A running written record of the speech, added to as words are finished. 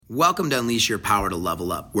Welcome to Unleash Your Power to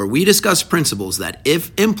Level Up, where we discuss principles that,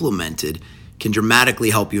 if implemented, can dramatically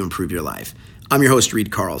help you improve your life. I'm your host,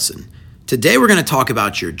 Reed Carlson. Today, we're going to talk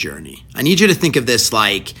about your journey. I need you to think of this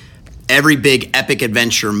like every big epic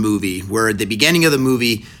adventure movie, where at the beginning of the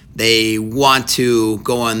movie, they want to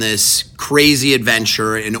go on this crazy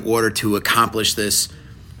adventure in order to accomplish this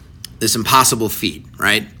impossible feat,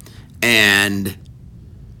 right? And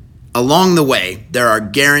along the way, there are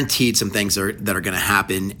guaranteed some things that are going to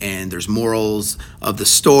happen, and there's morals of the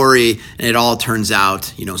story, and it all turns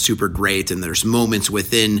out, super great. And there's moments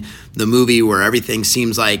within the movie where everything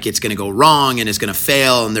seems like it's going to go wrong and it's going to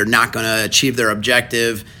fail, and they're not going to achieve their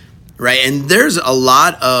objective, right? And there's a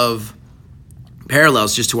lot of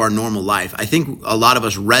parallels just to our normal life. I think a lot of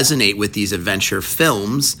us resonate with these adventure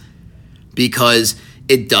films because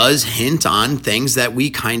it does hint on things that we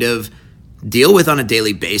kind of deal with on a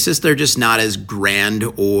daily basis. They're just not as grand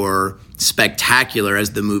or spectacular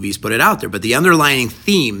as the movies put it out there, but the underlying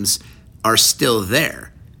themes are still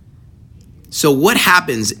there. So what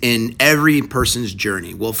happens in every person's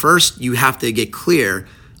journey? Well, first you have to get clear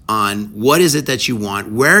on what is it that you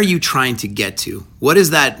want? Where are you trying to get to? What is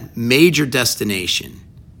that major destination?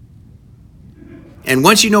 And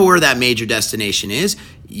once you know where that major destination is,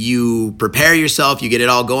 you prepare yourself, you get it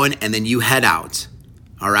all going, and then you head out.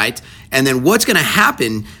 All right? And then what's going to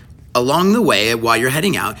happen along the way while you're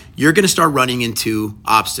heading out, you're going to start running into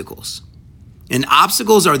obstacles. And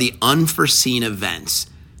obstacles are the unforeseen events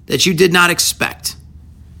that you did not expect.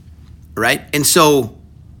 Right? And so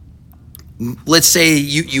let's say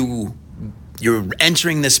you're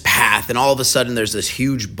entering this path, and all of a sudden there's this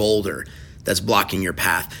huge boulder that's blocking your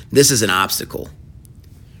path. This is an obstacle.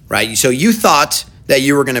 Right? So you thought that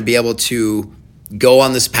you were going to be able to go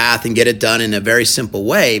on this path and get it done in a very simple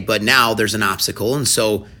way, but now there's an obstacle, and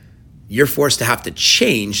so you're forced to have to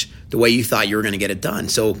change the way you thought you were going to get it done.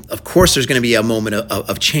 So, of course, there's going to be a moment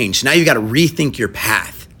of change. Now you've got to rethink your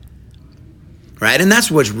path, right? And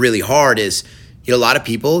that's what's really hard is, a lot of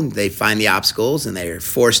people, they find the obstacles and they're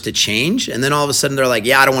forced to change, and then all of a sudden they're like,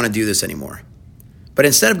 yeah, I don't want to do this anymore. But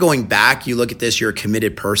instead of going back, you look at this, you're a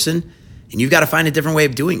committed person, and you've got to find a different way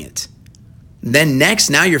of doing it. Then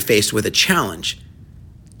next, now you're faced with a challenge.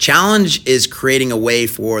 Challenge is creating a way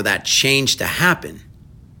for that change to happen.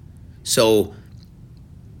 So,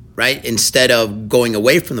 right, instead of going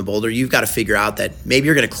away from the boulder, you've got to figure out that maybe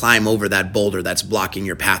you're going to climb over that boulder that's blocking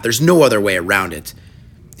your path. There's no other way around it.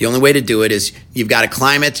 The only way to do it is you've got to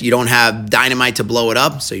climb it. You don't have dynamite to blow it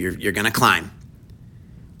up, so you're going to climb.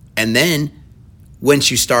 And then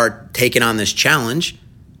once you start taking on this challenge,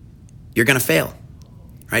 you're going to fail.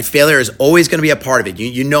 Right? Failure is always going to be a part of it.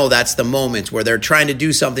 You know that's the moment where they're trying to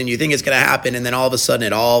do something, you think it's going to happen, and then all of a sudden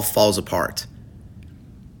it all falls apart.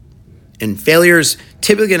 And failure is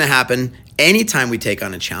typically going to happen anytime we take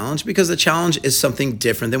on a challenge because the challenge is something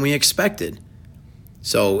different than we expected.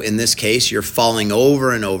 So in this case, you're falling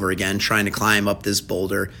over and over again trying to climb up this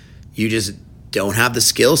boulder. You just don't have the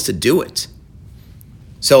skills to do it.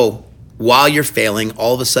 So while you're failing,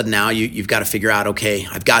 all of a sudden now you've got to figure out, okay,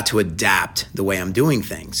 I've got to adapt the way I'm doing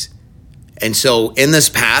things. And so in this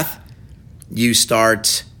path, you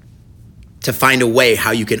start to find a way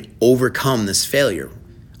how you can overcome this failure.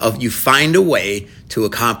 You find a way to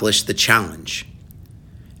accomplish the challenge.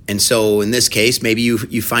 And so in this case, maybe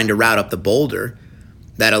you find a route up the boulder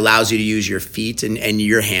that allows you to use your feet and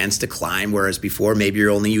your hands to climb, whereas before maybe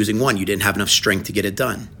you're only using one. You didn't have enough strength to get it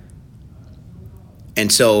done. And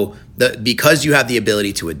so because you have the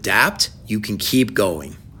ability to adapt, you can keep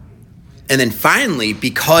going. And then finally,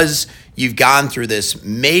 because you've gone through this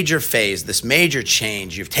major phase, this major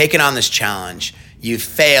change, you've taken on this challenge, you've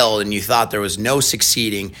failed and you thought there was no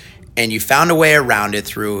succeeding, and you found a way around it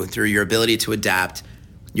through your ability to adapt,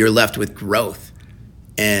 you're left with growth.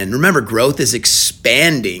 And remember, growth is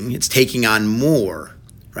expanding. It's taking on more,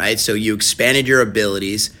 right? So you expanded your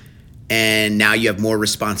abilities, and now you have more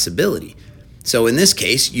responsibility. So in this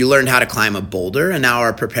case, you learned how to climb a boulder and now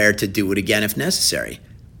are prepared to do it again if necessary.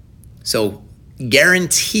 So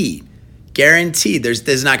guaranteed,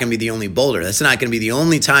 there's not going to be the only boulder. That's not going to be the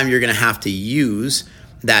only time you're going to have to use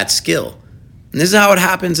that skill. And this is how it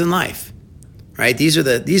happens in life, right? These are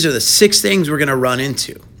the 6 things we're going to run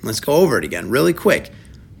into. Let's go over it again really quick.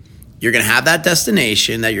 You're going to have that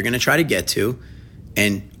destination that you're going to try to get to,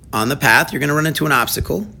 and on the path, you're going to run into an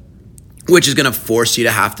obstacle, which is going to force you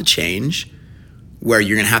to have to change, where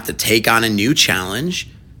you're going to have to take on a new challenge.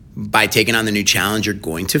 By taking on the new challenge, you're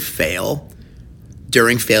going to fail.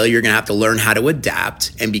 During failure, you're going to have to learn how to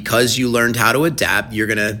adapt. And because you learned how to adapt, you're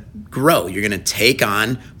going to grow. You're going to take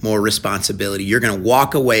on more responsibility. You're going to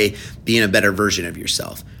walk away being a better version of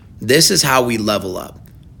yourself. This is how we level up.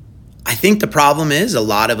 I think the problem is a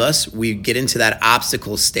lot of us, we get into that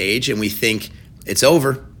obstacle stage and we think it's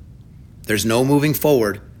over. There's no moving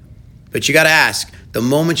forward. But you got to ask, the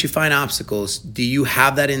moment you find obstacles, do you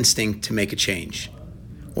have that instinct to make a change?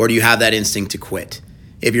 Or do you have that instinct to quit?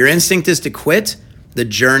 If your instinct is to quit, the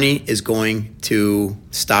journey is going to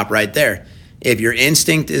stop right there. If your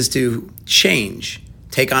instinct is to change,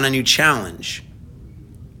 take on a new challenge,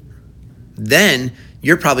 then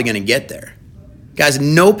you're probably going to get there. Guys,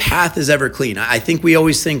 no path is ever clean. I think we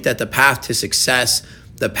always think that the path to success,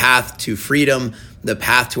 the path to freedom, the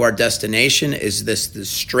path to our destination is this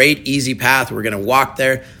straight, easy path. We're going to walk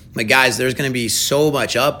there. But guys, there's going to be so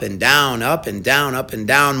much up and down, up and down, up and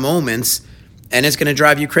down moments, and it's going to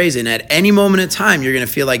drive you crazy. And at any moment in time, you're going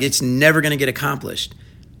to feel like it's never going to get accomplished.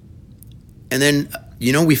 And then,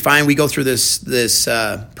 we go through this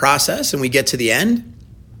process and we get to the end,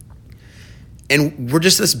 and we're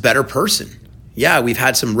just this better person. Yeah, we've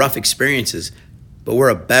had some rough experiences, but we're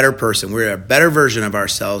a better person. We're a better version of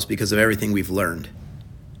ourselves because of everything we've learned.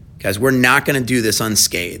 Guys, we're not going to do this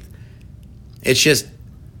unscathed. It's just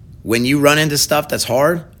when you run into stuff that's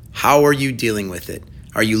hard, how are you dealing with it?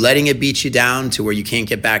 Are you letting it beat you down to where you can't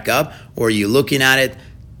get back up? Or are you looking at it,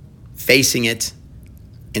 facing it,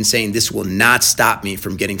 and saying, this will not stop me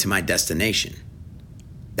from getting to my destination?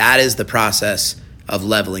 That is the process of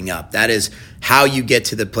leveling up. That is how you get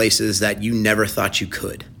to the places that you never thought you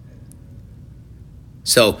could.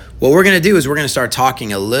 So what we're going to do is we're going to start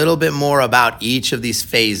talking a little bit more about each of these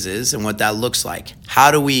phases and what that looks like.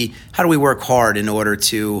 How do we work hard in order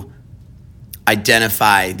to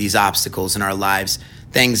identify these obstacles in our lives,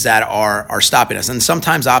 things that are stopping us? And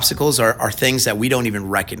sometimes obstacles are things that we don't even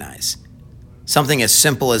recognize. Something as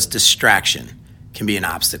simple as distraction can be an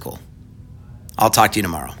obstacle. I'll talk to you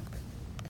tomorrow.